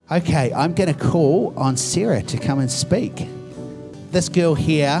Okay, I'm going to call on Sarah to come and speak. This girl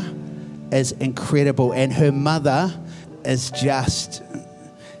here is incredible, and her mother is just...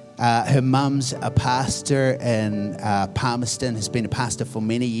 her mum's a pastor in Palmerston, has been a pastor for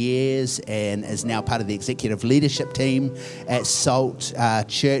many years and is now part of the executive leadership team at Salt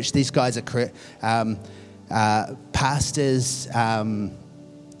Church. These guys are pastors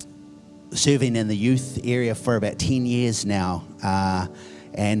serving in the youth area for about 10 years now.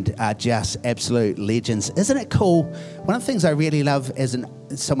 And are just absolute legends. Isn't it cool? One of the things I really love as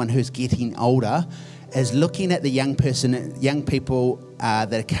someone who's getting older is looking at the young people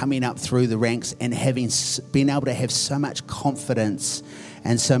that are coming up through the ranks and being able to have so much confidence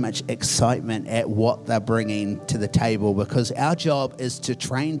and so much excitement at what they're bringing to the table, because our job is to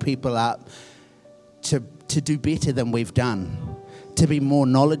train people up to do better than we've done, to be more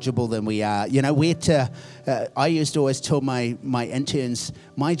knowledgeable than we are. You know, I used to always tell my interns,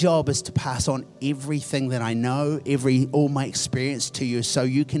 my job is to pass on everything that I know, all my experience to you, so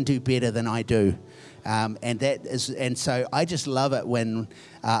you can do better than I do. And so I just love it when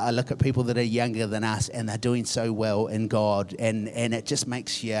I look at people that are younger than us and they're doing so well in God, and it just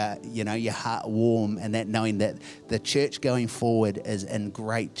makes your heart warm, and that knowing that the church going forward is in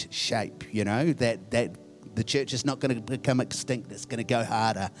great shape. You know that the church is not going to become extinct. It's going to go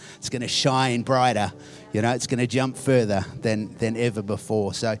harder. It's going to shine brighter. You know, it's going to jump further than ever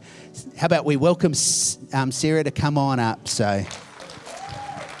before. So, how about we welcome Sarah to come on up? So.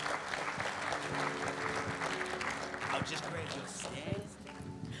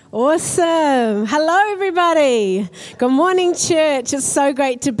 Awesome. Hello, everybody. Good morning, church. It's so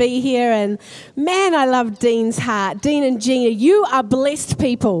great to be here. And man, I love Dean's heart. Dean and Gina, you are blessed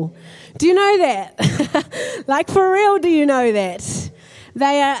people. Do you know that? Like, for real, do you know that?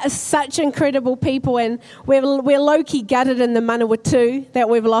 They are such incredible people, and we're low-key gutted in the Manawatu that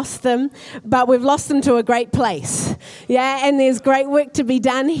we've lost them, but we've lost them to a great place. Yeah, and there's great work to be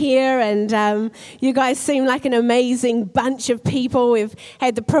done here, and you guys seem like an amazing bunch of people. We've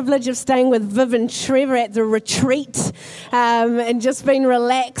had the privilege of staying with Viv and Trevor at the retreat, and just been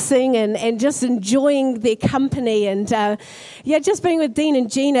relaxing and just enjoying their company, and just being with Dean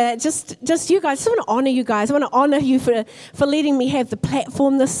and Gina. Just you guys. I just want to honour you guys. I want to honour you for letting me have the platform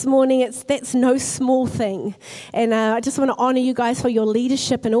this morning. That's no small thing, and I just want to honour you guys for your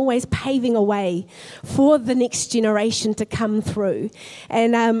leadership and always paving a way for the next generation to come through.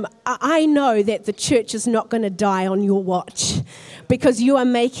 And I know that the church is not going to die on your watch, because you are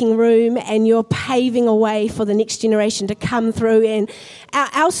making room and you're paving a way for the next generation to come through. And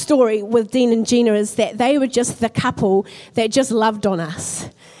our story with Dean and Gina is that they were just the couple that just loved on us.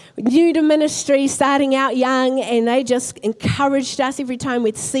 New to ministry, starting out young, and they just encouraged us every time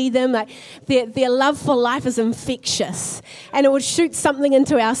we'd see them. Like their love for life is infectious, and it would shoot something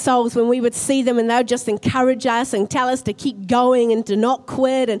into our souls when we would see them, and they would just encourage us and tell us to keep going and to not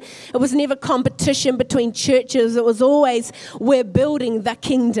quit. And it was never competition between churches. It was always, we're building the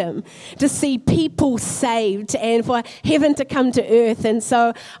kingdom to see people saved and for heaven to come to earth. And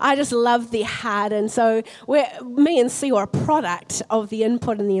so I just love their heart. And so me and Sue are a product of the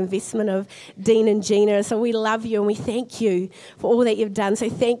input and the investment of Dean and Gina. So we love you and we thank you for all that you've done. So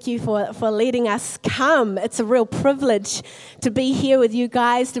thank you for letting us come. It's a real privilege to be here with you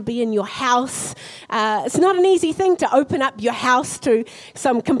guys, to be in your house. It's not an easy thing to open up your house to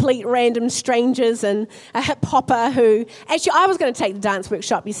some complete random strangers and a hip hopper who... Actually, I was going to take the dance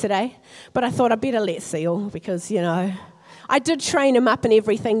workshop yesterday, but I thought I'd better let Seal, because, you know... I did train him up in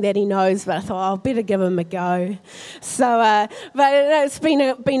everything that he knows, but I thought, I'll better give him a go. So, but it's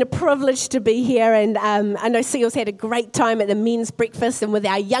been a privilege to be here, and I know Seal's had a great time at the men's breakfast and with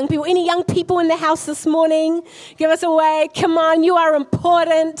our young people. Any young people in the house this morning? Give us a wave. Come on, you are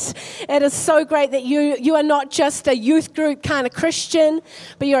important. It is so great that you are not just a youth group kind of Christian,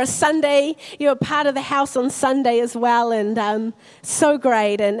 but you're a part of the house on Sunday as well, and so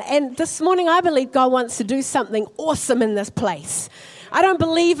great. And this morning, I believe God wants to do something awesome in this place. I don't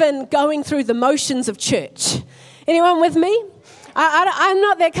believe in going through the motions of church. Anyone with me? I'm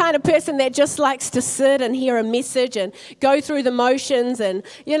not that kind of person that just likes to sit and hear a message and go through the motions and,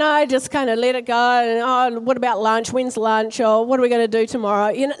 just kind of let it go. And, what about lunch? When's lunch? Or what are we going to do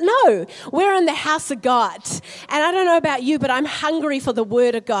tomorrow? No, we're in the house of God. And I don't know about you, but I'm hungry for the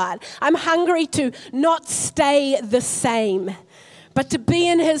word of God. I'm hungry to not stay the same, but to be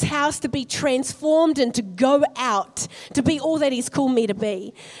in his house, to be transformed and to go out, to be all that he's called me to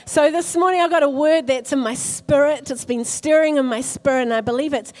be. So this morning I got a word that's in my spirit. It's been stirring in my spirit, and I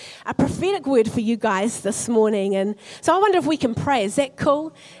believe it's a prophetic word for you guys this morning. And so I wonder if we can pray. Is that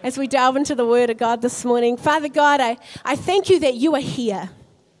cool? As we delve into the word of God this morning. Father God, I thank you that you are here.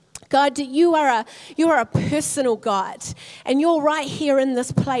 God, you are a personal God, and you're right here in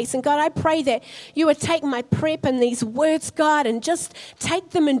this place. And God, I pray that you would take my prep and these words, God, and just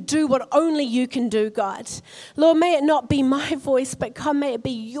take them and do what only you can do, God. Lord, may it not be my voice, but God, may it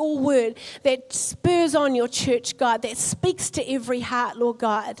be your word that spurs on your church, God, that speaks to every heart, Lord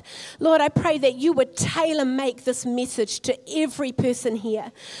God. Lord, I pray that you would tailor-make this message to every person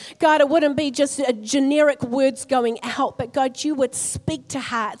here. God, it wouldn't be just a generic words going out, but God, you would speak to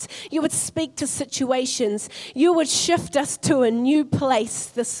hearts. You would speak to situations. You would shift us to a new place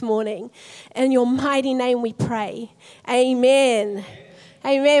this morning. In your mighty name we pray. Amen.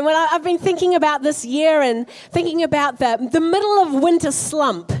 Amen. Well, I've been thinking about this year and thinking about the middle of winter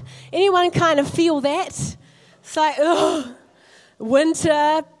slump. Anyone kind of feel that? It's like, oh,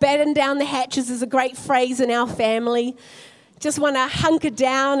 winter, batten down the hatches is a great phrase in our family. Just want to hunker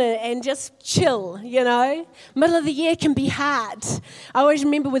down and just chill, you know. Middle of the year can be hard. I always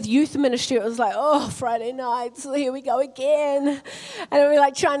remember with youth ministry, it was like, oh, Friday nights, here we go again. And we're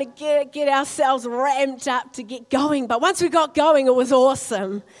like trying to get ourselves ramped up to get going. But once we got going, it was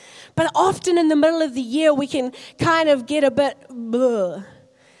awesome. But often in the middle of the year, we can kind of get a bit bleh.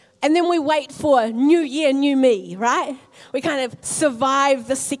 And then we wait for new year, new me, right? We kind of survive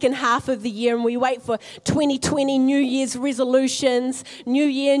the second half of the year and we wait for 2020 New Year's resolutions, new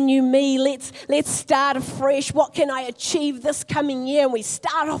year, new me. Let's start afresh. What can I achieve this coming year? And we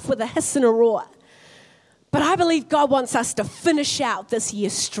start off with a hiss and a roar. But I believe God wants us to finish out this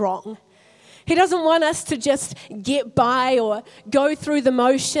year strong. He doesn't want us to just get by or go through the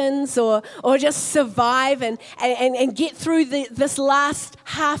motions or just survive and get through this last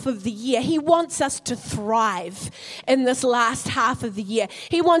half of the year. He wants us to thrive in this last half of the year.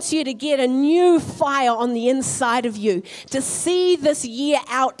 He wants you to get a new fire on the inside of you, to see this year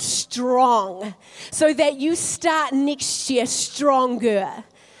out strong so that you start next year stronger.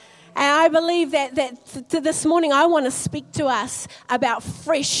 And I believe that this morning I want to speak to us about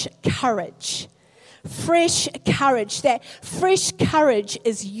fresh courage. Fresh courage. That fresh courage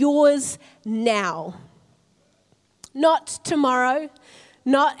is yours now. Not tomorrow,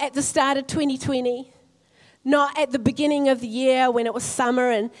 not at the start of 2020, not at the beginning of the year when it was summer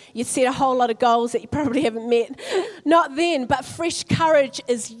and you set a whole lot of goals that you probably haven't met. Not then, but fresh courage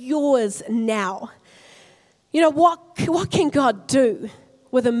is yours now. You know, what can God do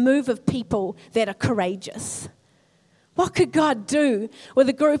with a move of people that are courageous? What could God do with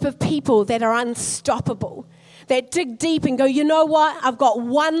a group of people that are unstoppable, that dig deep and go, you know what? I've got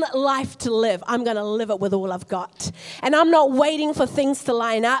one life to live. I'm going to live it with all I've got. And I'm not waiting for things to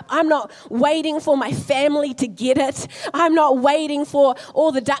line up. I'm not waiting for my family to get it. I'm not waiting for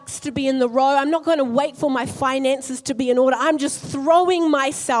all the ducks to be in the row. I'm not going to wait for my finances to be in order. I'm just throwing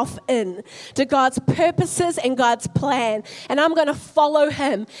myself in to God's purposes and God's plan. And I'm going to follow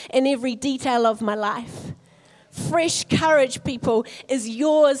Him in every detail of my life. Fresh courage, people, is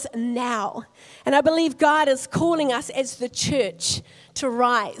yours now. And I believe God is calling us as the church to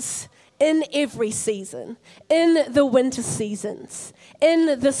rise in every season, in the winter seasons,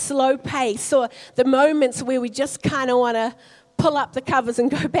 in the slow pace, or the moments where we just kind of want to pull up the covers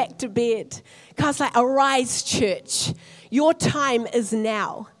and go back to bed. God's like, arise, church. Your time is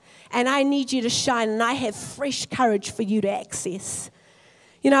now. And I need you to shine, and I have fresh courage for you to access.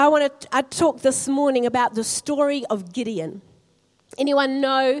 You know, I talk this morning about the story of Gideon. Anyone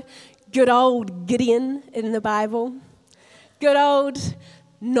know good old Gideon in the Bible? Good old,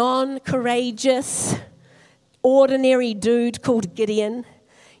 non-courageous, ordinary dude called Gideon.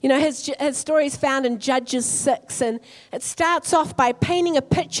 You know, his story is found in Judges 6, and it starts off by painting a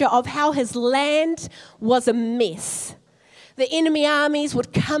picture of how his land was a mess. The enemy armies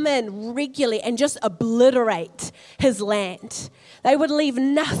would come in regularly and just obliterate his land. They would leave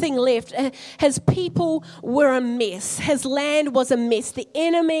nothing left. His people were a mess. His land was a mess. The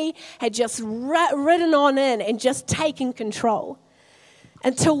enemy had just ridden on in and just taken control.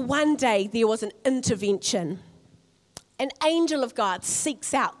 Until one day there was an intervention. An angel of God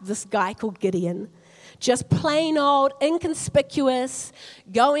seeks out this guy called Gideon. Just plain old, inconspicuous,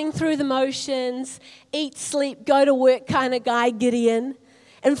 going through the motions, eat, sleep, go to work kind of guy, Gideon.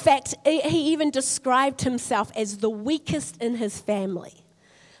 In fact, he even described himself as the weakest in his family,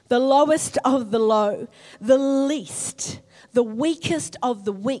 the lowest of the low, the least, the weakest of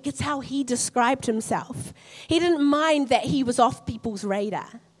the weak. It's how he described himself. He didn't mind that he was off people's radar.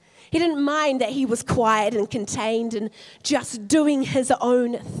 He didn't mind that he was quiet and contained and just doing his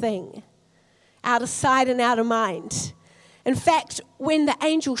own thing, out of sight and out of mind. In fact, when the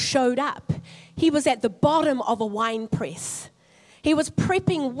angel showed up, he was at the bottom of a wine press. He was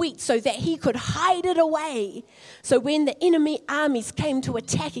prepping wheat so that he could hide it away. So when the enemy armies came to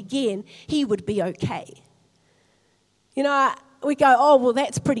attack again, he would be okay. You know, we go, oh, well,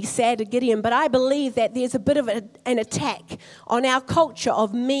 that's pretty sad to Gideon. But I believe that there's a bit of an attack on our culture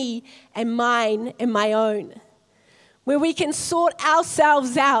of me and mine and my own, where we can sort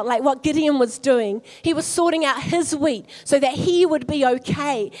ourselves out like what Gideon was doing. He was sorting out his wheat so that he would be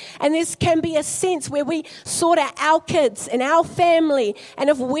okay. And this can be a sense where we sort out our kids and our family, and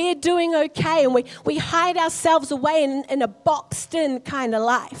if we're doing okay, and we hide ourselves away in a boxed-in kind of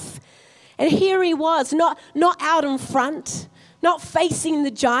life. And here he was, not out in front, not facing the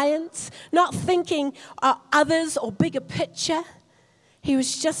giants, not thinking others or bigger picture. He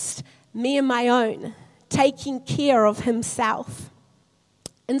was just me and my own, taking care of himself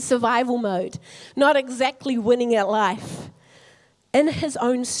in survival mode, not exactly winning at life, in his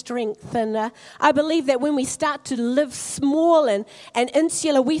own strength. And I believe that when we start to live small and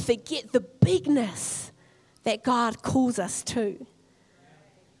insular, we forget the bigness that God calls us to.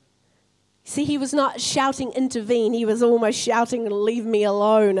 See, he was not shouting, intervene. He was almost shouting, leave me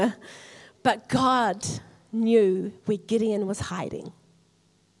alone. But God knew where Gideon was hiding.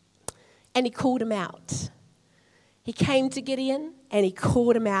 And he called him out. He came to Gideon and he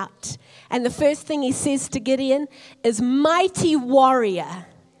called him out. And the first thing he says to Gideon is, mighty warrior,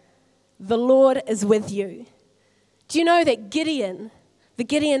 the Lord is with you. Do you know that Gideon, the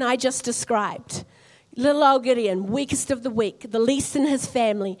Gideon I just described, little old Gideon, weakest of the weak, the least in his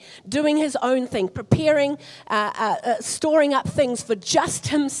family, doing his own thing, preparing, storing up things for just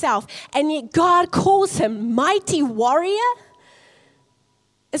himself, and yet God calls him mighty warrior?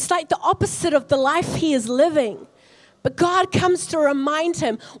 It's like the opposite of the life he is living. But God comes to remind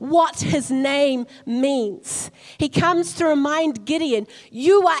him what his name means. He comes to remind Gideon,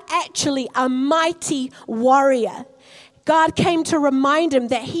 you are actually a mighty warrior. God came to remind him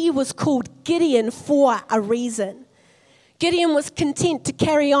that he was called Gideon for a reason. Gideon was content to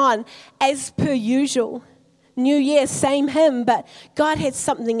carry on as per usual. New year, same hymn, but God had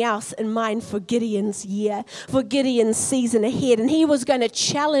something else in mind for Gideon's year, for Gideon's season ahead, and he was going to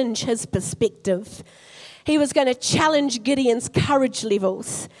challenge his perspective. He was going to challenge Gideon's courage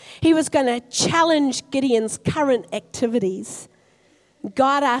levels. He was going to challenge Gideon's current activities.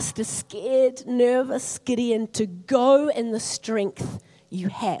 God asked a scared, nervous Gideon to go in the strength you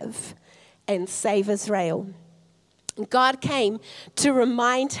have and save Israel. And God came to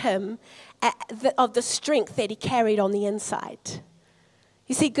remind him of the strength that he carried on the inside.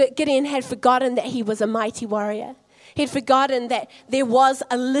 You see, Gideon had forgotten that he was a mighty warrior. He had forgotten that there was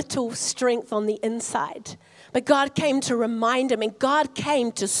a little strength on the inside. But God came to remind him, and God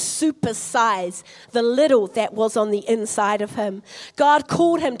came to supersize the little that was on the inside of him. God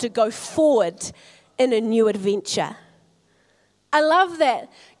called him to go forward in a new adventure. I love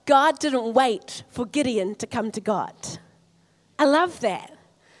that God didn't wait for Gideon to come to God. I love that.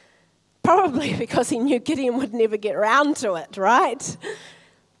 Probably because he knew Gideon would never get around to it, right?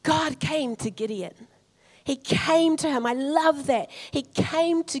 God came to Gideon. He came to him. I love that. He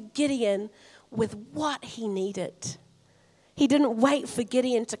came to Gideon with what he needed. He didn't wait for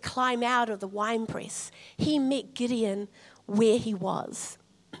Gideon to climb out of the winepress. He met Gideon where he was.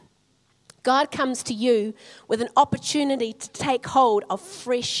 God comes to you with an opportunity to take hold of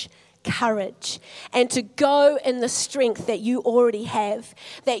fresh courage and to go in the strength that you already have,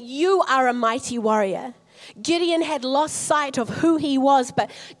 that you are a mighty warrior. Gideon had lost sight of who he was,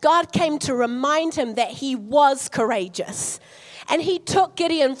 but God came to remind him that he was courageous. And he took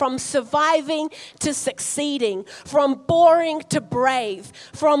Gideon from surviving to succeeding, from boring to brave,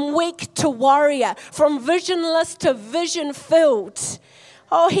 from weak to warrior, from visionless to vision-filled.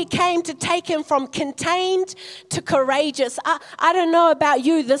 Oh, he came to take him from contained to courageous. I don't know about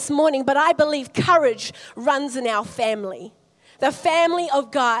you this morning, but I believe courage runs in our family. The family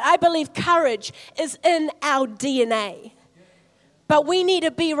of God. I believe courage is in our DNA. But we need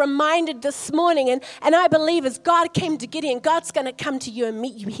to be reminded this morning, and I believe as God came to Gideon, God's going to come to you and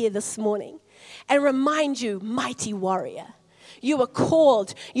meet you here this morning and remind you, mighty warrior. You were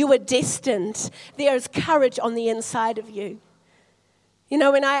called, you were destined. There is courage on the inside of you. You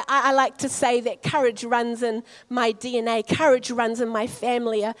know, and I like to say that courage runs in my DNA. Courage runs in my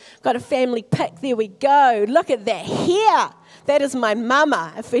family. I've got a family pic. There we go. Look at that hair. That is my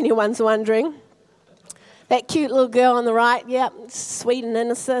mama, if anyone's wondering. That cute little girl on the right, yep, sweet and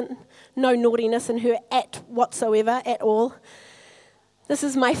innocent. No naughtiness in her whatsoever, at all. This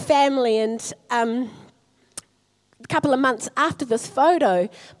is my family, and a couple of months after this photo,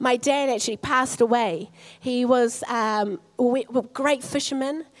 my dad actually passed away. He was a great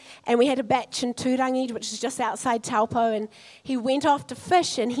fisherman, and we had a batch in Turangi, which is just outside Taupo, and he went off to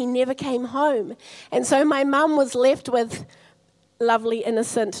fish, and he never came home. And so my mum was left with lovely,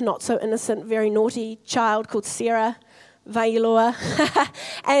 innocent, not so innocent, very naughty child called Sarah Vailoa,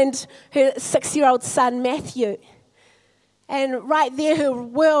 and her 6-year-old son, Matthew. And right there, her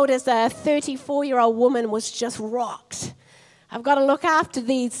world as a 34-year-old woman was just rocked. I've got to look after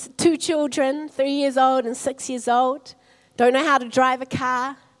these 2 children, 3 years old and 6 years old. Don't know how to drive a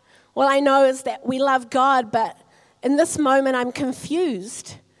car. All I know is that we love God, but in this moment, I'm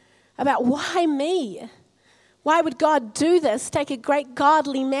confused about why me? Why would God do this, take a great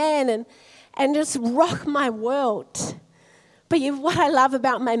godly man and just rock my world? But what I love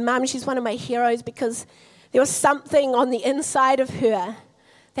about my mum, she's one of my heroes because there was something on the inside of her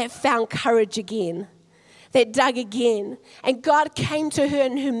that found courage again, that dug again. And God came to her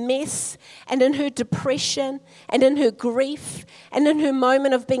in her mess and in her depression and in her grief and in her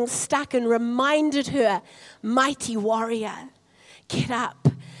moment of being stuck and reminded her, mighty warrior, get up.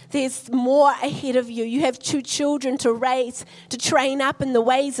 There's more ahead of you. You have 2 children to raise, to train up in the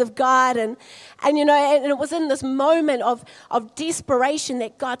ways of God. And it was in this moment of desperation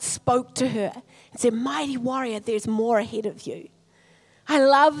that God spoke to her and said, mighty warrior, there's more ahead of you. I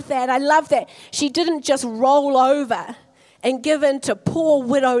love that. I love that she didn't just roll over and give in to poor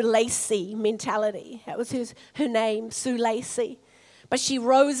widow Lacey mentality. That was her name, Sue Lacey. But she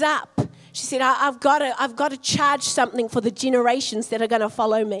rose up. She said, I've got to charge something for the generations that are going to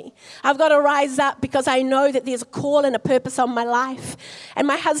follow me. I've got to rise up because I know that there's a call and a purpose on my life. And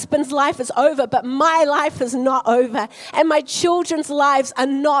my husband's life is over, but my life is not over. And my children's lives are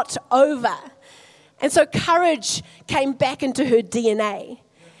not over. And so courage came back into her DNA.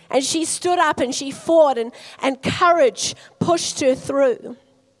 And she stood up and she fought and courage pushed her through.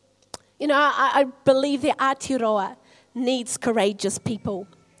 I believe that Aotearoa needs courageous people.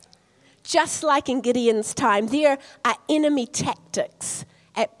 Just like in Gideon's time, there are enemy tactics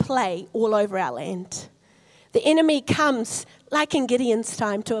at play all over our land. The enemy comes, like in Gideon's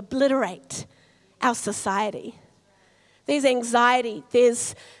time, to obliterate our society. There's anxiety.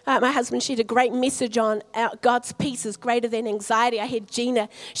 There's my husband shared a great message on God's peace is greater than anxiety. I heard Gina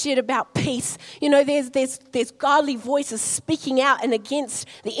shared about peace. There's godly voices speaking out and against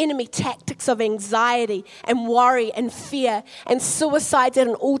the enemy tactics of anxiety and worry and fear and suicides at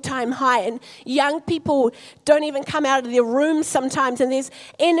an all-time high. And young people don't even come out of their rooms sometimes. And there's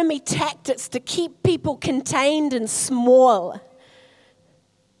enemy tactics to keep people contained and small.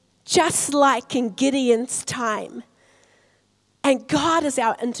 Just like in Gideon's time. And God is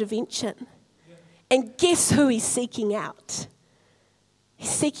our intervention. And guess who he's seeking out?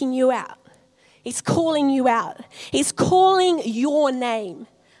 He's seeking you out. He's calling you out. He's calling your name,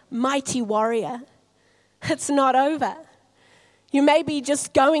 mighty warrior. It's not over. You may be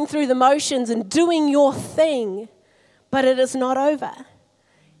just going through the motions and doing your thing, but it is not over.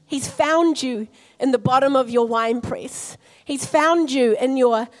 He's found you in the bottom of your wine press. He's found you in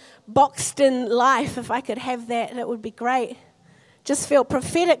your boxed-in life. If I could have that, it would be great. Just feel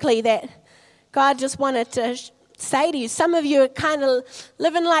prophetically that God just wanted to say to you, some of you are kind of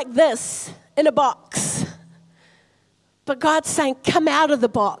living like this, in a box. But God's saying, come out of the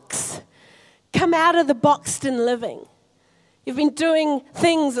box. Come out of the boxed-in living. You've been doing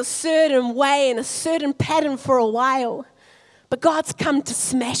things a certain way and a certain pattern for a while. But God's come to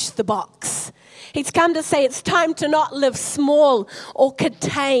smash the box. He's come to say it's time to not live small or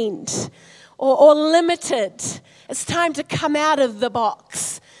contained or limited. It's time to come out of the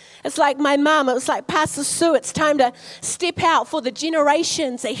box. It's like my mum, it was like Pastor Sue, it's time to step out for the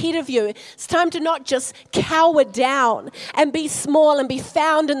generations ahead of you. It's time to not just cower down and be small and be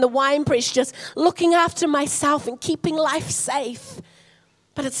found in the wine press, just looking after myself and keeping life safe.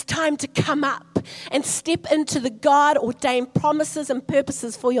 But it's time to come up and step into the God-ordained promises and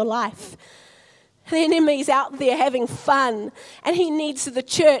purposes for your life. The enemy's out there having fun, and he needs the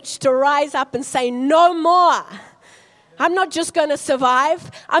church to rise up and say, no more. I'm not just going to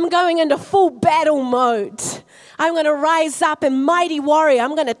survive. I'm going into full battle mode. I'm going to rise up and mighty warrior.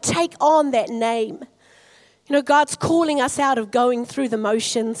 I'm going to take on that name. God's calling us out of going through the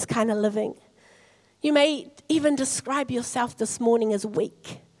motions kind of living. You may even describe yourself this morning as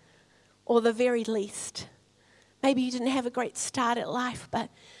weak, or the very least. Maybe you didn't have a great start at life,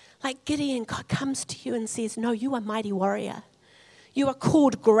 but like Gideon, God comes to you and says, no, you are mighty warrior. You are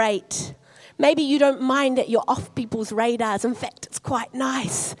called great. Maybe you don't mind that you're off people's radars. In fact, it's quite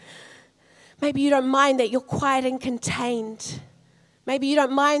nice. Maybe you don't mind that you're quiet and contained. Maybe you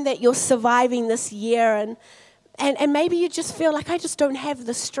don't mind that you're surviving this year And maybe you just feel like, I just don't have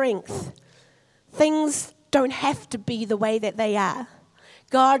the strength. Things don't have to be the way that they are.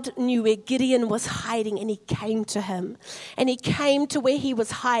 God knew where Gideon was hiding, and he came to him. And he came to where he was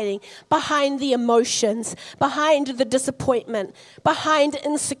hiding, behind the emotions, behind the disappointment, behind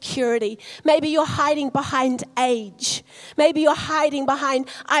insecurity. Maybe you're hiding behind age. Maybe you're hiding behind,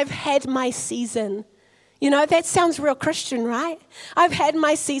 I've had my season. You know, that sounds real Christian, right? I've had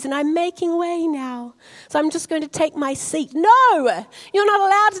my season. I'm making way now. So I'm just going to take my seat. No, you're not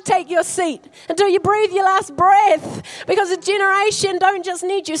allowed to take your seat until you breathe your last breath, because a generation don't just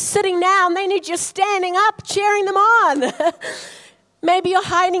need you sitting down. They need you standing up, cheering them on. Maybe you're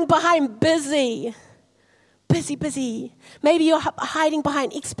hiding behind busy. Maybe you're hiding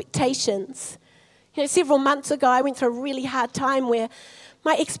behind expectations. You know, several months ago, I went through a really hard time where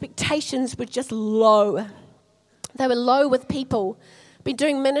my expectations were just low. They were low with people. I've been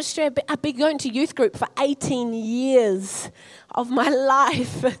doing ministry. I've been going to youth group for 18 years of my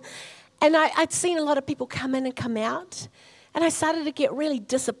life. And I'd seen a lot of people come in and come out. And I started to get really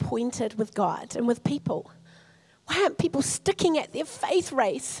disappointed with God and with people. Why aren't people sticking at their faith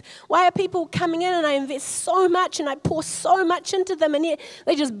race? Why are people coming in and I invest so much and I pour so much into them, and yet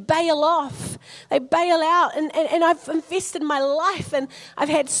they just bail off? They bail out, and I've invested my life, and I've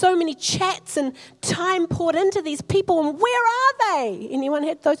had so many chats and time poured into these people, and where are they? Anyone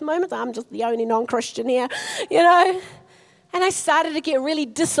had those moments? I'm just the only non-Christian here, you know? And I started to get really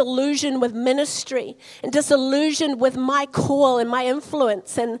disillusioned with ministry and disillusioned with my call and my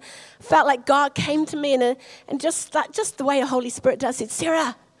influence, and felt like God came to me and just the way the Holy Spirit does, said,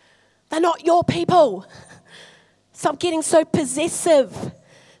 Sarah, they're not your people. Stop getting so possessive,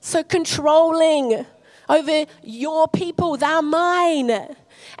 so controlling over your people. They're mine.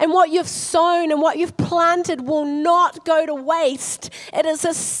 And what you've sown and what you've planted will not go to waste. It is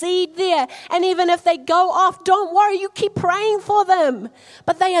a seed there. And even if they go off, don't worry, you keep praying for them.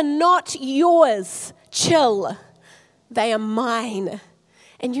 But they are not yours. Chill. They are mine.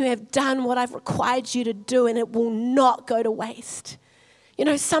 And you have done what I've required you to do, and it will not go to waste. You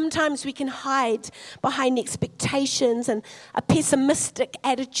know, sometimes we can hide behind expectations, and a pessimistic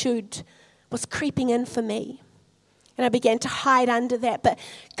attitude was creeping in for me. And I began to hide under that. But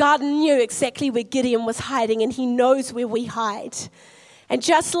God knew exactly where Gideon was hiding, and he knows where we hide. And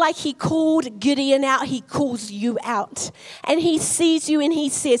just like he called Gideon out, he calls you out. And he sees you and he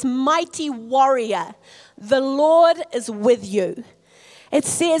says, mighty warrior, the Lord is with you. It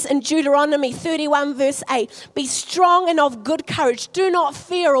says in Deuteronomy 31 verse 8, be strong and of good courage. Do not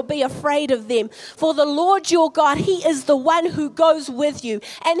fear or be afraid of them. For the Lord your God, he is the one who goes with you,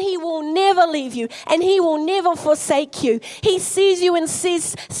 and he will never leave you, and he will never forsake you. He sees you and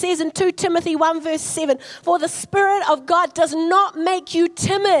says in 2 Timothy 1 verse 7, for the Spirit of God does not make you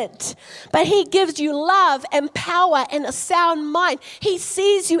timid, but he gives you love and power and a sound mind. He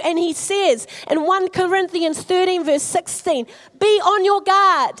sees you and he says in 1 Corinthians 13 verse 16, be on your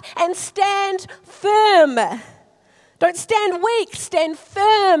guard and stand firm. Don't stand weak, stand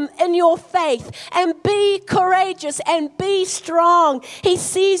firm in your faith, and be courageous and be strong. He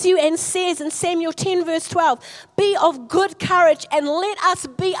sees you and says in Samuel 10 verse 12, be of good courage and let us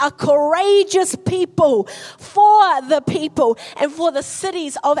be a courageous people for the people and for the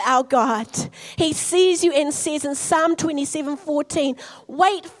cities of our God. He sees you and says in Psalm 27:14,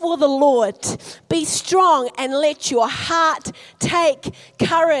 wait for the Lord, be strong and let your heart take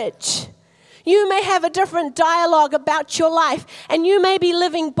courage. You may have a different dialogue about your life, and you may be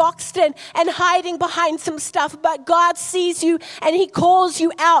living boxed in and hiding behind some stuff, but God sees you and he calls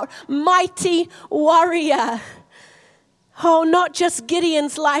you out, mighty warrior. Oh, not just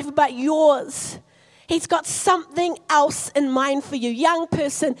Gideon's life, but yours. He's got something else in mind for you. Young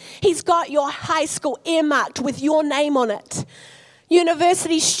person, he's got your high school earmarked with your name on it.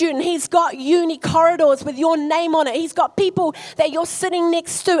 University student, he's got uni corridors with your name on it. He's got people that you're sitting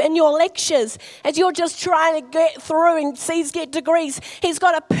next to in your lectures as you're just trying to get through and get degrees. He's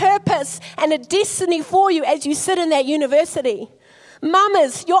got a purpose and a destiny for you as you sit in that university.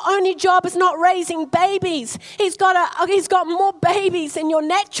 Mamas, your only job is not raising babies. He's got more babies than your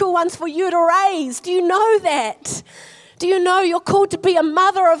natural ones for you to raise. Do you know that? Do you know you're called to be a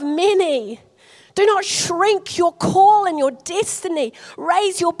mother of many? Do not shrink your call and your destiny.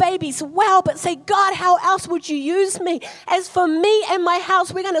 Raise your babies well, but say, God, how else would you use me? As for me and my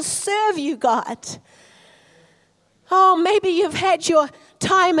house, we're going to serve you, God. Oh, maybe you've had your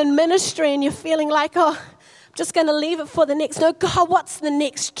time in ministry and you're feeling like, oh, I'm just going to leave it for the next. No, God, what's the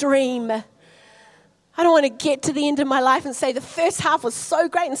next dream? I don't want to get to the end of my life and say the first half was so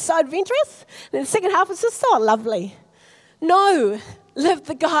great and so adventurous, and then the second half was just so lovely. No, live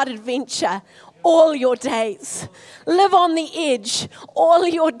the God adventure all your days. Live on the edge all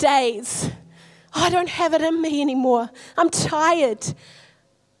your days. I don't have it in me anymore. I'm tired.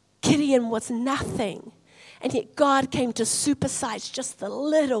 Gideon was nothing. And yet God came to supersize just the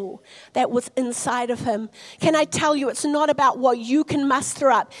little that was inside of him. Can I tell you, it's not about what you can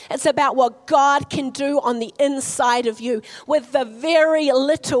muster up. It's about what God can do on the inside of you with the very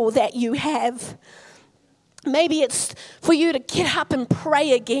little that you have. Maybe it's for you to get up and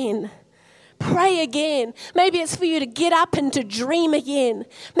pray again. Pray again. Maybe it's for you to get up and to dream again.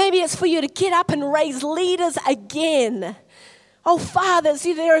 Maybe it's for you to get up and raise leaders again. Oh, fathers,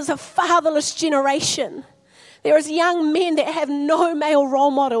 there is a fatherless generation. There is young men that have no male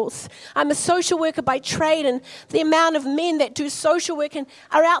role models. I'm a social worker by trade, and the amount of men that do social work and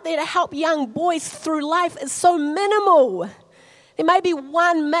are out there to help young boys through life is so minimal. There may be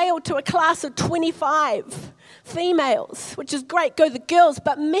one male to a class of 25 females, which is great, go the girls,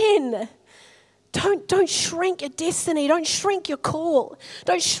 but men, don't shrink your destiny. Don't shrink your call.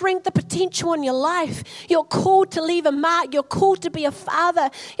 Don't shrink the potential in your life. You're called to leave a mark. You're called to be a father.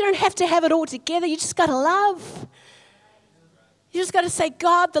 You don't have to have it all together. You just got to love. You just got to say,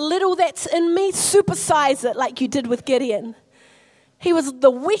 God, the little that's in me, supersize it like you did with Gideon. He was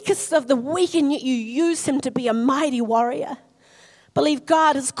the weakest of the weak, and yet you used him to be a mighty warrior. Believe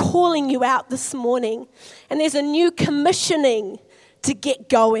God is calling you out this morning, and there's a new commissioning to get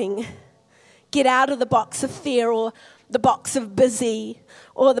going. Get out of the box of fear, or the box of busy,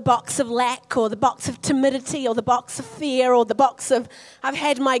 or the box of lack, or the box of timidity, or the box of fear, or the box of I've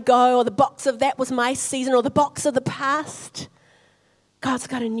had my go, or the box of that was my season, or the box of the past. God's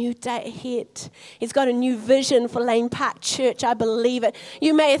got a new day ahead. He's got a new vision for Lane Park Church. I believe it.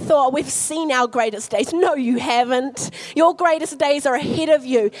 You may have thought, we've seen our greatest days. No, you haven't. Your greatest days are ahead of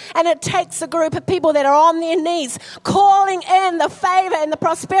you. And it takes a group of people that are on their knees, calling in the favor and the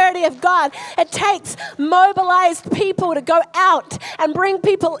prosperity of God. It takes mobilized people to go out and bring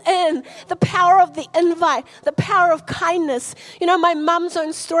people in. The power of the invite, the power of kindness. You know, my mum's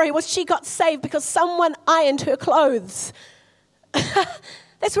own story was she got saved because someone ironed her clothes.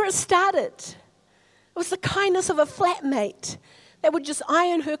 That's where it started. It was the kindness of a flatmate that would just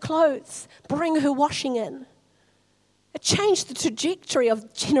iron her clothes, bring her washing in. It changed the trajectory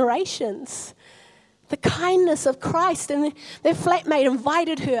of generations. The kindness of Christ. And their flatmate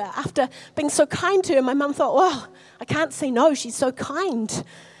invited her after being so kind to her. My mum thought, well, I can't say no, she's so kind.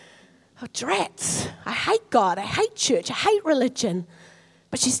 Oh, drats. I hate God. I hate church. I hate religion.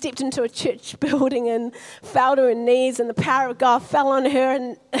 But she stepped into a church building and fell to her knees, and the power of God fell on her,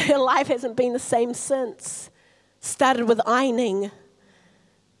 and her life hasn't been the same since. Started with ironing.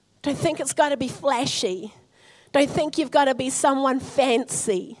 Don't think it's got to be flashy. Don't think you've got to be someone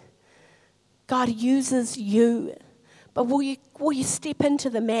fancy. God uses you. But will you step into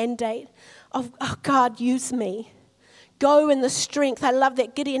the mandate of, oh, God, use me? Go in the strength. I love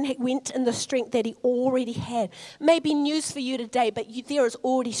that Gideon went in the strength that he already had. Maybe news for you today, but there is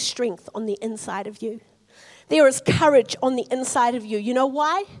already strength on the inside of you. There is courage on the inside of you. You know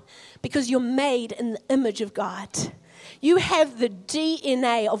why? Because you're made in the image of God. You have the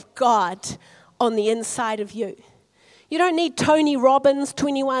DNA of God on the inside of you. You don't need Tony Robbins,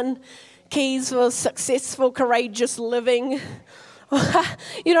 21 keys for successful, courageous living.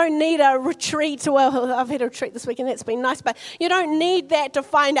 You don't need a retreat. Well, I've had a retreat this week and that's been nice, but you don't need that to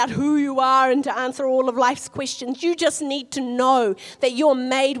find out who you are and to answer all of life's questions. You just need to know that you're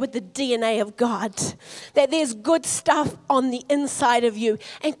made with the DNA of God, that there's good stuff on the inside of you,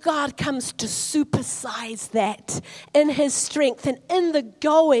 and God comes to supersize that in His strength. And in the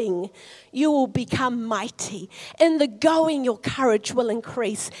going, you will become mighty. In the going, your courage will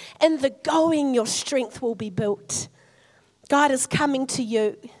increase. In the going, your strength will be built. God is coming to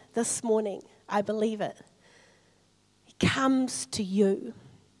you this morning. I believe it. He comes to you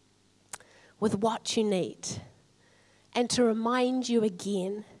with what you need and to remind you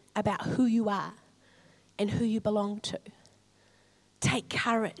again about who you are and who you belong to. Take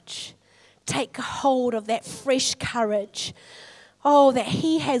courage. Take hold of that fresh courage. Oh, that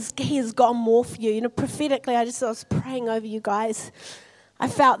He has got more for you. You know, prophetically, I was praying over you guys. I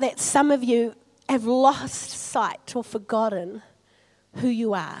felt that some of you have lost sight or forgotten who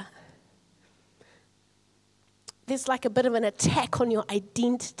you are. There's like a bit of an attack on your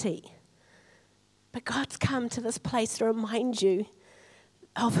identity. But God's come to this place to remind you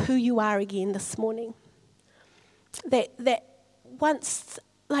of who you are again this morning. That once,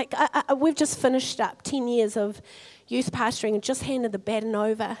 like we've just finished up 10 years of youth pastoring and just handed the baton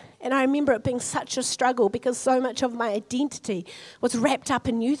over. And I remember it being such a struggle because so much of my identity was wrapped up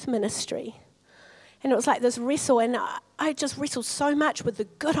in youth ministry. And it was like this wrestle, and I just wrestled so much with the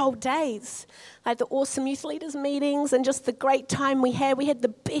good old days, like the awesome youth leaders meetings and just the great time we had. We had the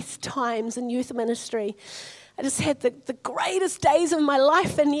best times in youth ministry. I just had the greatest days of my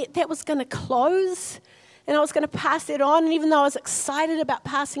life, and yet that was going to close, and I was going to pass it on. And even though I was excited about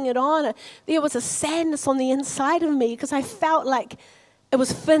passing it on, there was a sadness on the inside of me because I felt like it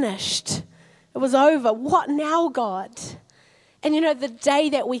was finished. It was over. What now, God? And the day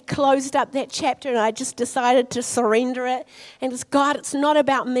that we closed up that chapter and I just decided to surrender it and just, God, it's not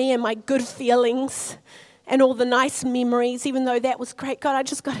about me and my good feelings and all the nice memories, even though that was great. God, I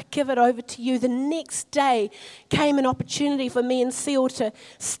just got to give it over to you. The next day came an opportunity for me and Seal to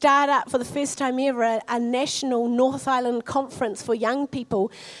start up for the first time ever a national North Island conference for young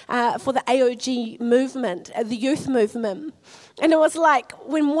people for the AOG movement, the youth movement. And it was like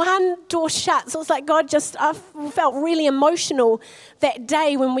when one door shuts, it was like God I felt really emotional that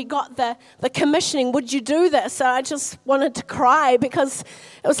day when we got the commissioning. Would you do this? So I just wanted to cry because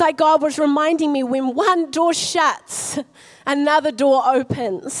it was like God was reminding me when one door shuts, another door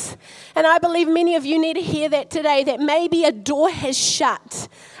opens. And I believe many of you need to hear that today, that maybe a door has shut,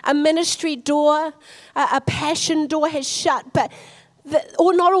 a ministry door, a passion door has shut, but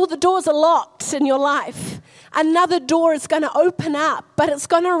or not all the doors are locked in your life. Another door is going to open up, but it's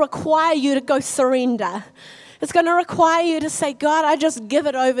going to require you to go surrender. It's going to require you to say, God, I just give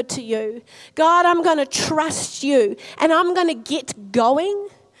it over to you. God, I'm going to trust you, and I'm going to get going.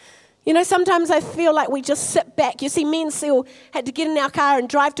 Sometimes I feel like we just sit back. You see, me and Seal had to get in our car and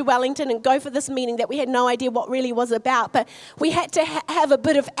drive to Wellington and go for this meeting that we had no idea what really was about. But we had to have a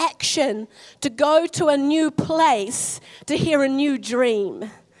bit of action to go to a new place to hear a new dream.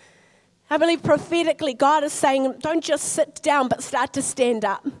 I believe prophetically God is saying, don't just sit down, but start to stand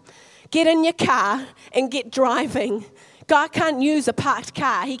up. Get in your car and get driving. God can't use a parked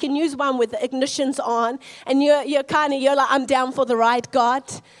car. He can use one with the ignitions on, and you're like, I'm down for the ride, God.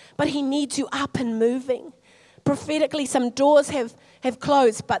 But He needs you up and moving. Prophetically, some doors have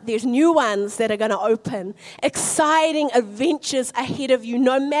closed, but there's new ones that are going to open. Exciting adventures ahead of you,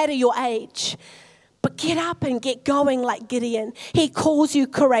 no matter your age. But get up and get going like Gideon. He calls you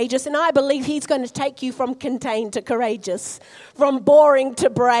courageous, and I believe He's going to take you from contained to courageous, from boring to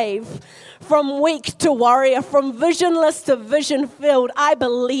brave, from weak to warrior, from visionless to vision-filled. I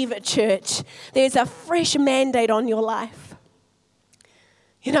believe it, church. There's a fresh mandate on your life.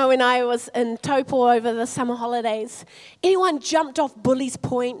 When I was in Taupo over the summer holidays, anyone jumped off Bullies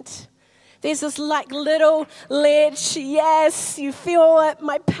Point? There's this little ledge. Yes, you feel it,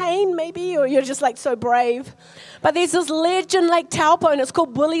 my pain maybe, or you're just so brave. But there's this ledge in Lake Taupo, and it's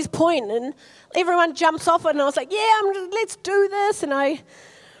called Bullies Point, and everyone jumps off it, and I was like, yeah, let's do this. And I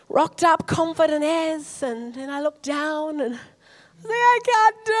rocked up confident and I looked down, and I was like, I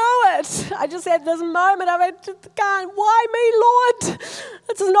can't do it. I just had this moment of it. Why me, Lord?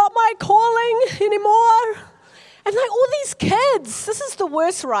 This is not my calling anymore. And all these kids, this is the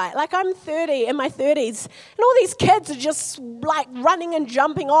worst, right? I'm 30, in my 30s, and all these kids are just running and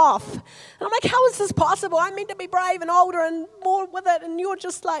jumping off. And I'm like, how is this possible? I'm meant to be brave and older and more with it, and you're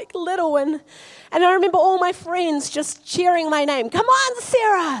just little. And I remember all my friends just cheering my name. Come on,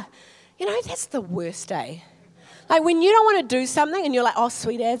 Sarah. That's the worst day. When you don't want to do something and you're like, oh,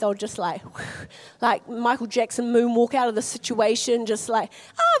 sweet as, I'll just like Michael Jackson moonwalk out of the situation, just I've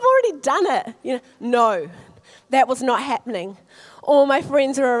already done it. No. That was not happening. All my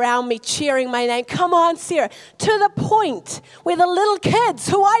friends are around me cheering my name. Come on, Sarah. To the point where the little kids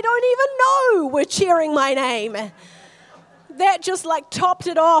who I don't even know were cheering my name. That just topped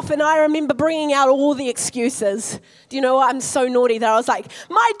it off, and I remember bringing out all the excuses. Do you know what? I'm so naughty that I was like,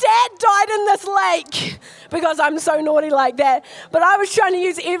 my dad died in this lake, because I'm so naughty like that. But I was trying to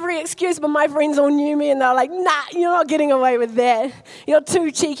use every excuse, but my friends all knew me, and they were like, nah, you're not getting away with that. You're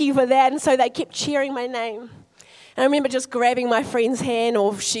too cheeky for that. And so they kept cheering my name. And I remember just grabbing my friend's hand,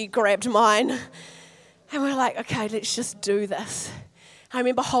 or she grabbed mine. And we're like, okay, let's just do this. I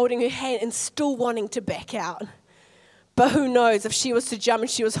remember holding her hand and still wanting to back out. But who knows, if she was to jump and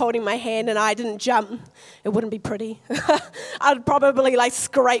she was holding my hand and I didn't jump, it wouldn't be pretty. I'd probably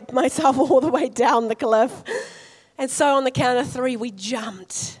scrape myself all the way down the cliff. And so on the count of 3, we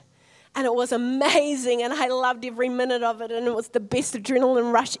jumped. And it was amazing, and I loved every minute of it, and it was the best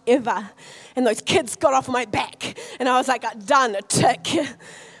adrenaline rush ever. And those kids got off my back, and I was like, done, a tick.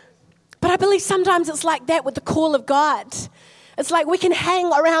 But I believe sometimes it's like that with the call of God. It's like we can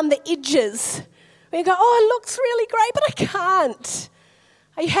hang around the edges. We go, oh, it looks really great, but I can't.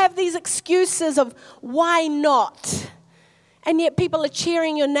 I have these excuses of why not. And yet people are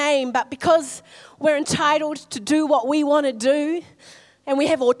cheering your name, but because we're entitled to do what we want to do, and we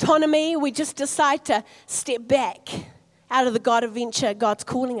have autonomy. We just decide to step back out of the God adventure God's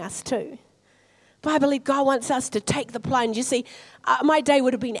calling us to. But I believe God wants us to take the plunge. You see, my day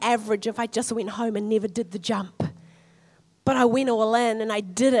would have been average if I just went home and never did the jump. But I went all in and I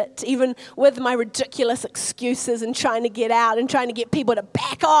did it, even with my ridiculous excuses and trying to get out and trying to get people to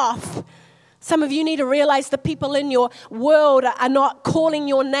back off. Some of you need to realize the people in your world are not calling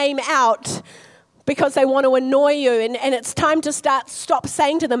your name out because they want to annoy you. And it's time to stop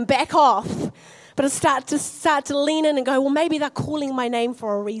saying to them, back off. But start to lean in and go, well, maybe they're calling my name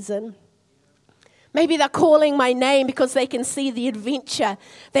for a reason. Maybe they're calling my name because they can see the adventure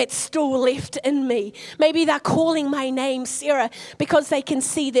that's still left in me. Maybe they're calling my name, Sarah, because they can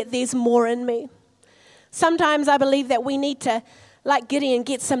see that there's more in me. Sometimes I believe that we need to, like Gideon,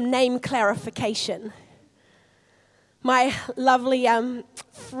 get some name clarification. My lovely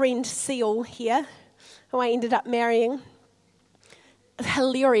friend Seal here, who I ended up marrying,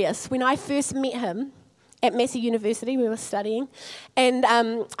 hilarious. When I first met him, at Massey University, we were studying, and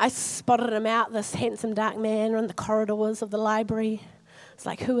I spotted him out, this handsome dark man, on the corridors of the library. It's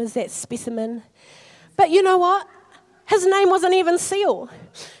like, who is that specimen? But you know what? His name wasn't even Seal.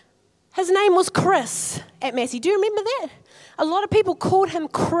 His name was Chris at Massey. Do you remember that? A lot of people called him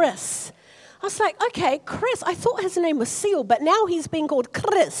Chris. I was like, okay, Chris, I thought his name was Seal, but now he's being called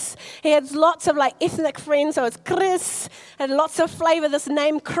Chris. He had lots of ethnic friends, so it's Chris, had lots of flavor, this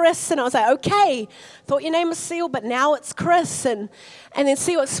name Chris, and I was like, okay, thought your name was Seal, but now it's Chris. And then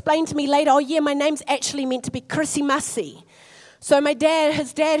Seal explained to me later, oh yeah, my name's actually meant to be Chrissy Massey. So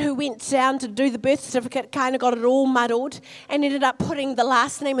his dad, who went down to do the birth certificate, kind of got it all muddled and ended up putting the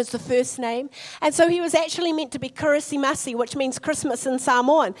last name as the first name. And so he was actually meant to be Chrissy Massey, which means Christmas in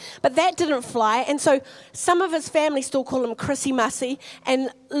Samoan. But that didn't fly. And so some of his family still call him Chrissy Massey,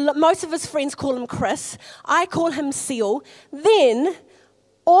 and most of his friends call him Chris. I call him Seal. Then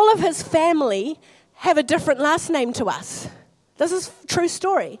all of his family have a different last name to us. This is a true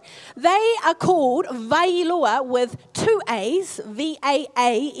story. They are called Vailua with 2 A's,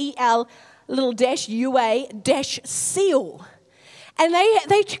 V-A-A-E-L, little dash U-A, dash Seal. And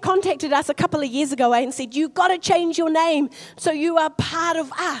they contacted us a couple of years ago and said, you've got to change your name so you are part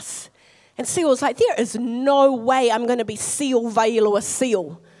of us. And Seal was like, there is no way I'm going to be Seal Vailua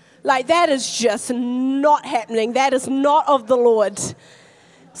Seal. That is just not happening. That is not of the Lord.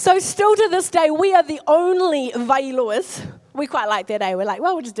 So still to this day, we are the only Vailuas. We quite like that, eh? We're like,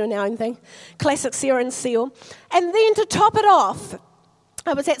 well, we're just doing our own thing. Classic Sarah and Seal. And then to top it off,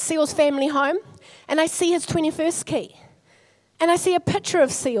 I was at Seal's family home, and I see his 21st key. And I see a picture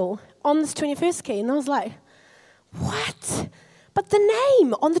of Seal on this 21st key, and I was like, what? But the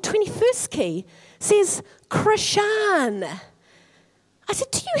name on the 21st key says Krishan. I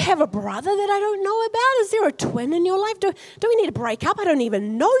said, do you have a brother that I don't know about? Is there a twin in your life? Do we need to break up? I don't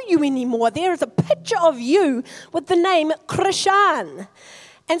even know you anymore. There is a picture of you with the name Krishan.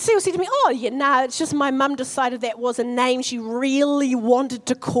 And Seal said to me, oh, yeah, nah, it's just my mum decided that was a name she really wanted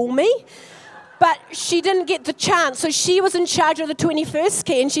to call me. But she didn't get the chance. So she was in charge of the 21st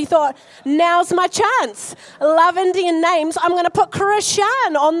key, and she thought, now's my chance. Love Indian names. I'm going to put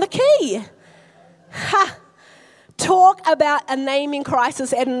Krishan on the key. Ha! Talk about a naming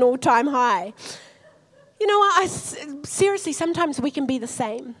crisis at an all-time high. You know what? Seriously, sometimes we can be the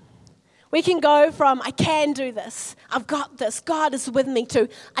same. We can go from, I can do this, I've got this, God is with me, to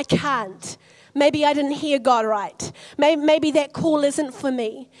I can't. Maybe I didn't hear God right. Maybe that call isn't for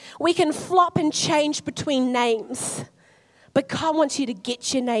me. We can flop and change between names. But God wants you to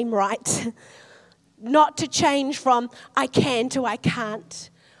get your name right. Not to change from I can to I can't.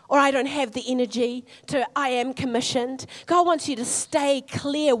 Or I don't have the energy to I am commissioned. God wants you to stay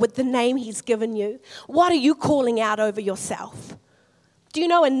clear with the name He's given you. What are you calling out over yourself? Do you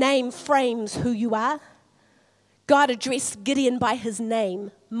know a name frames who you are? God addressed Gideon by his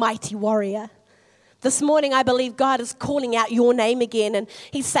name, mighty warrior. This morning I believe God is calling out your name again, and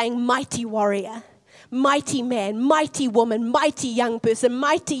He's saying mighty warrior. Mighty man, mighty woman, mighty young person,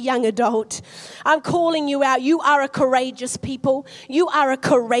 mighty young adult. I'm calling you out. You are a courageous people. You are a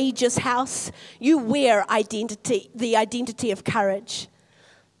courageous house. You wear identity, the identity of courage.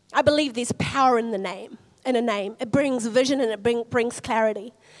 I believe there's power in the name, in a name. It brings vision and it brings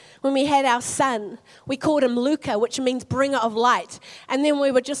clarity. When we had our son, we called him Luca, which means bringer of light. And then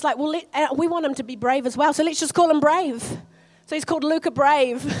we were just like, well, we want him to be brave as well, so let's just call him Brave. So he's called Luca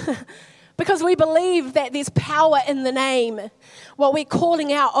Brave. Because we believe that there's power in the name. What we're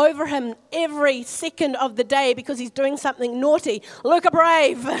calling out over him every second of the day because he's doing something naughty. Luca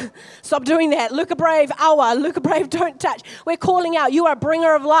Brave, stop doing that. Luca Brave, awa. Luca Brave, don't touch. We're calling out, you are a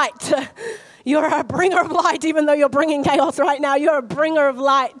bringer of light. You're a bringer of light, even though you're bringing chaos right now. You're a bringer of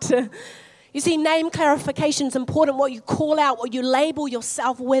light. You see, name clarification is important. What you call out, what you label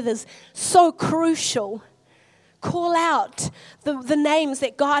yourself with is so crucial. Call out the names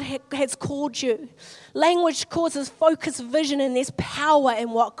that God has called you. Language causes focus, vision, and there's power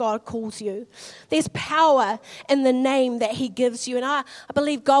in what God calls you. There's power in the name that He gives you. And I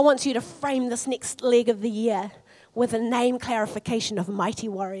believe God wants you to frame this next leg of the year with a name clarification of mighty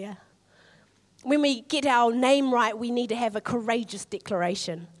warrior. When we get our name right, we need to have a courageous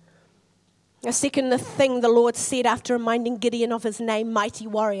declaration. A second thing the Lord said after reminding Gideon of his name, mighty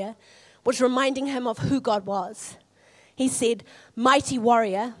warrior, was reminding him of who God was. He said, mighty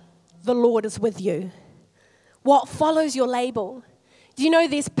warrior, the Lord is with you. What follows your label? Do you know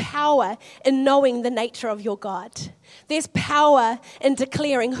there's power in knowing the nature of your God? There's power in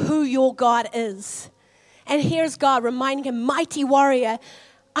declaring who your God is. And here's God reminding him, mighty warrior,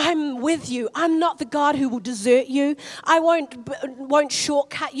 I'm with you. I'm not the God who will desert you. I won't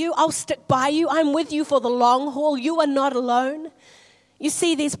shortcut you. I'll stick by you. I'm with you for the long haul. You are not alone. You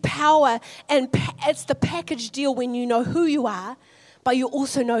see, there's power, and it's the package deal when you know who you are, but you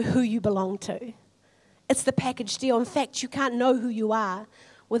also know who you belong to. It's the package deal. In fact, you can't know who you are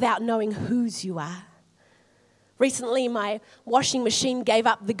without knowing whose you are. Recently, my washing machine gave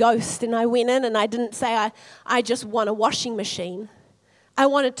up the ghost, and I went in and I didn't say I just want a washing machine. I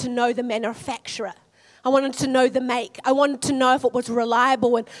wanted to know the manufacturer. I wanted to know the make. I wanted to know if it was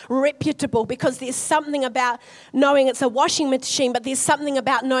reliable and reputable, because there's something about knowing it's a washing machine, but there's something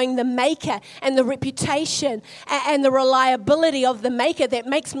about knowing the maker and the reputation and the reliability of the maker that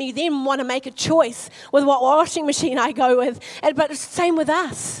makes me then want to make a choice with what washing machine I go with. But it's the same with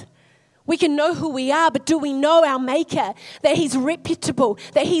us. We can know who we are, but do we know our maker, that he's reputable,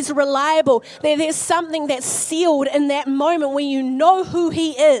 that he's reliable, that there's something that's sealed in that moment when you know who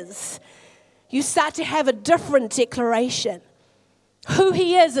he is? You start to have a different declaration. Who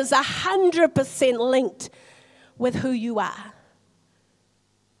he is 100% linked with who you are.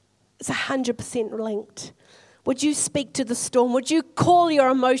 It's 100% linked. Would you speak to the storm? Would you call your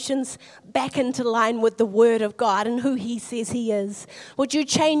emotions back into line with the word of God and who he says he is? Would you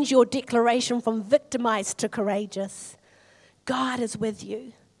change your declaration from victimized to courageous? God is with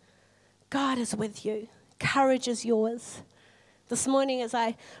you. God is with you. Courage is yours. This morning, as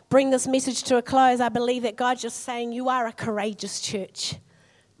I bring this message to a close, I believe that God's just saying, you are a courageous church.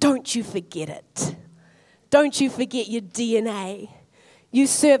 Don't you forget it. Don't you forget your DNA. You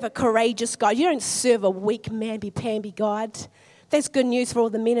serve a courageous God. You don't serve a weak, mamby-pamby God. That's good news for all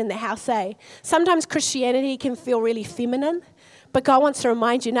the men in the house, eh? Sometimes Christianity can feel really feminine, but God wants to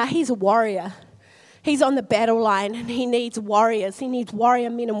remind you, now he's a warrior. He's on the battle line, and he needs warriors. He needs warrior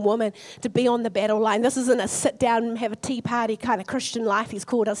men and women to be on the battle line. This isn't a sit down and have a tea party kind of Christian life he's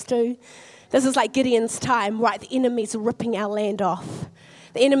called us to. This is like Gideon's time, right? The enemy's ripping our land off.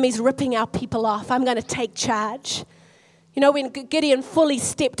 The enemy's ripping our people off. I'm going to take charge. You know, when Gideon fully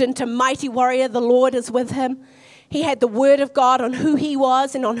stepped into mighty warrior, the Lord is with him. He had the word of God on who he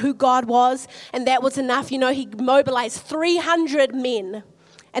was and on who God was, and that was enough. You know, he mobilized 300 men,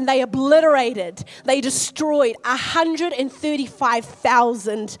 and they obliterated, they destroyed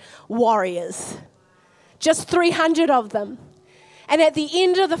 135,000 warriors. Just 300 of them. And at the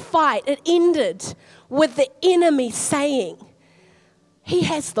end of the fight, it ended with the enemy saying, he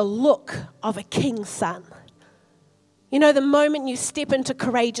has the look of a king's son. You know, the moment you step into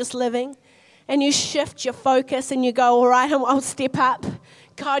courageous living and you shift your focus and you go, all right, I'll step up.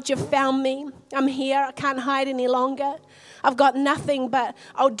 God, you've found me. I'm here. I can't hide any longer. I've got nothing, but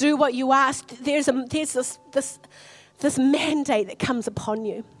I'll do what you asked. There's this mandate that comes upon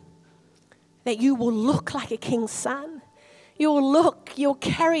you, that you will look like a king's son. You'll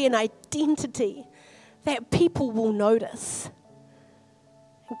carry an identity that people will notice.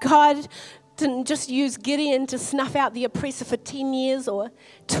 God didn't just use Gideon to snuff out the oppressor for 10 years or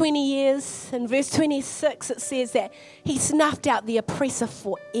 20 years. In verse 26, it says that he snuffed out the oppressor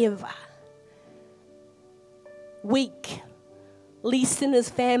forever. Weak, least in his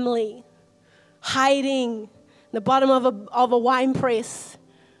family, hiding in the bottom of a wine press,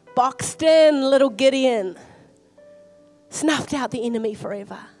 boxed in little Gideon, snuffed out the enemy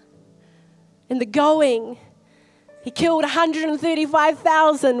forever. In the going, he killed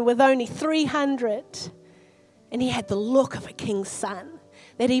 135,000 with only 300. And he had the look of a king's son,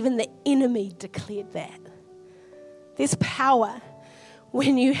 that even the enemy declared that. There's power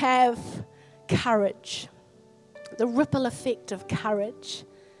when you have courage. The ripple effect of courage.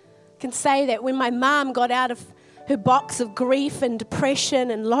 I can say that when my mom got out of her box of grief and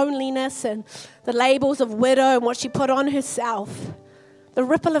depression and loneliness and the labels of widow and what she put on herself, The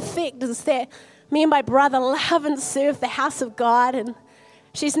ripple effect is that me and my brother love and serve the house of God, and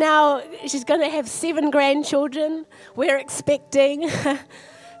she's going to have 7 grandchildren. We're expecting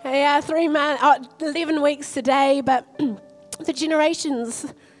 11 weeks today, but the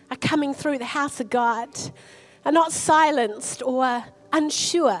generations are coming through the house of God, are not silenced or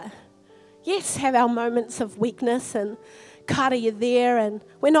unsure. Yes, have our moments of weakness, and God, are you there? And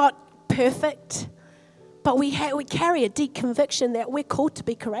we're not perfect, but we carry a deep conviction that we're called to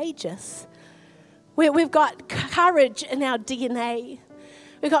be courageous. We've got courage in our DNA.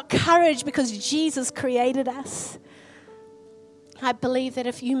 We've got courage because Jesus created us. I believe that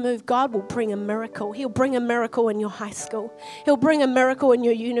if you move, God will bring a miracle. He'll bring a miracle in your high school. He'll bring a miracle in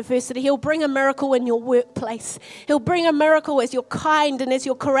your university. He'll bring a miracle in your workplace. He'll bring a miracle as you're kind and as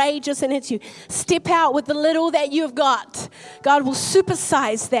you're courageous and as you step out with the little that you've got. God will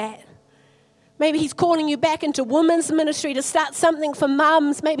supersize that. Maybe he's calling you back into women's ministry to start something for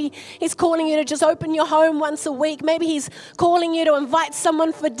mums. Maybe he's calling you to just open your home once a week. Maybe he's calling you to invite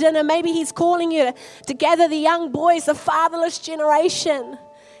someone for dinner. Maybe he's calling you to gather the young boys, the fatherless generation,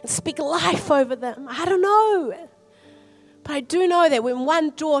 and speak life over them. I don't know. But I do know that when one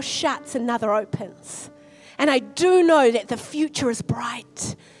door shuts, another opens. And I do know that the future is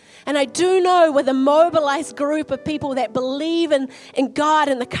bright. And I do know with a mobilized group of people that believe in God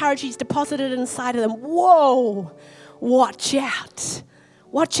and the courage he's deposited inside of them, whoa, watch out.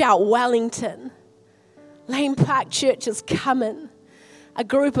 Watch out, Wellington. Lane Park Church is coming. A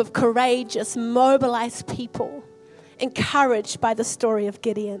group of courageous, mobilized people, encouraged by the story of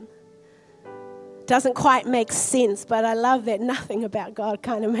Gideon. Doesn't quite make sense, but I love that nothing about God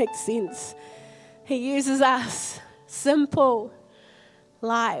kind of makes sense. He uses us, simple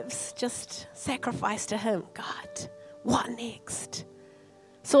lives, just sacrifice to him. God, what next?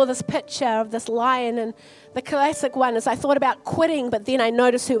 Saw this picture of this lion, and the classic one is I thought about quitting, but then I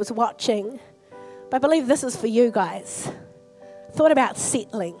noticed who was watching. But I believe this is for you guys. Thought about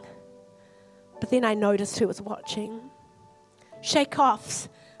settling, but then I noticed who was watching. Shake off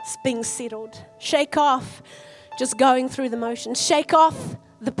being settled. Shake off just going through the motions. Shake off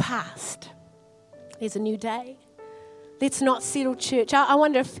the past. There's a new day. Let's not settle, church. I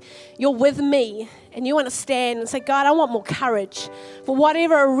wonder if you're with me and you want to stand and say, God, I want more courage. For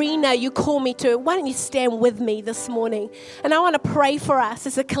whatever arena you call me to, why don't you stand with me this morning? And I want to pray for us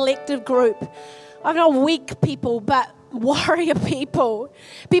as a collective group. I'm not weak people, but warrior people.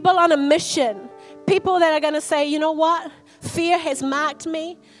 People on a mission. People that are going to say, you know what? Fear has marked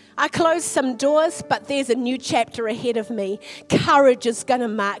me. I closed some doors, but there's a new chapter ahead of me. Courage is going to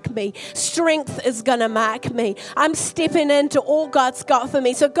mark me. Strength is going to mark me. I'm stepping into all God's got for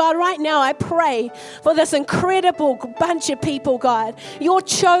me. So God, right now I pray for this incredible bunch of people, God. You're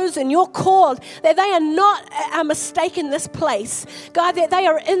chosen, you're called, that they are not a mistake in this place. God, that they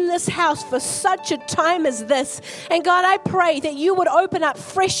are in this house for such a time as this. And God, I pray that you would open up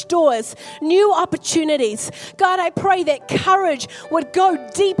fresh doors, new opportunities. God, I pray that courage would go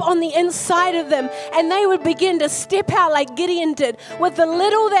deep on the inside of them, and they would begin to step out like Gideon did with the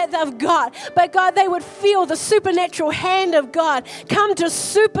little that they've got. But God, they would feel the supernatural hand of God come to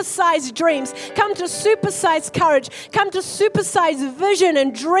supersize dreams, come to supersize courage, come to supersize vision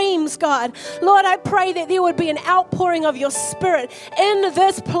and dreams, God. Lord, I pray that there would be an outpouring of your spirit in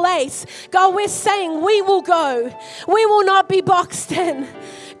this place. God, we're saying we will go. We will not be boxed in.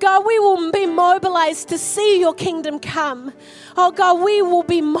 God, we will be mobilized to see your kingdom come. Oh God, we will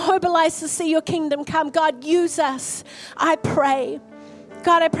be mobilized to see your kingdom come. God, use us, I pray.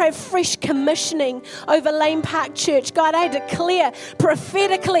 God, I pray fresh commissioning over Lane Park Church. God, I declare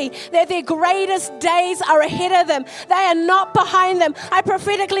prophetically that their greatest days are ahead of them. They are not behind them. I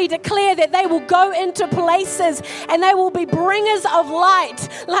prophetically declare that they will go into places and they will be bringers of light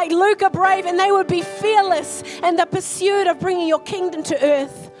like Luca Brave, and they would be fearless in the pursuit of bringing your kingdom to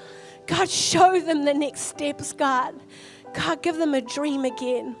earth. God, show them the next steps, God. God, give them a dream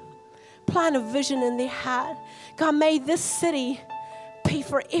again. Plant a vision in their heart. God, may this city be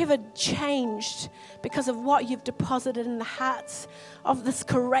forever changed because of what you've deposited in the hearts of this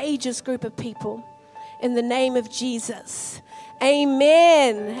courageous group of people. In the name of Jesus.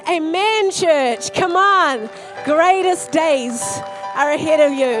 Amen. Amen, church. Come on. Greatest days are ahead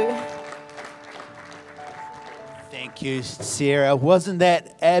of you. Thank you, Sarah. Wasn't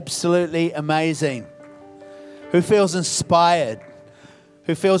that absolutely amazing? Who feels inspired?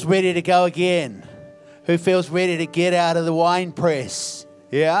 Who feels ready to go again? Who feels ready to get out of the wine press?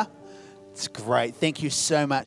 Yeah? It's great. Thank you so much.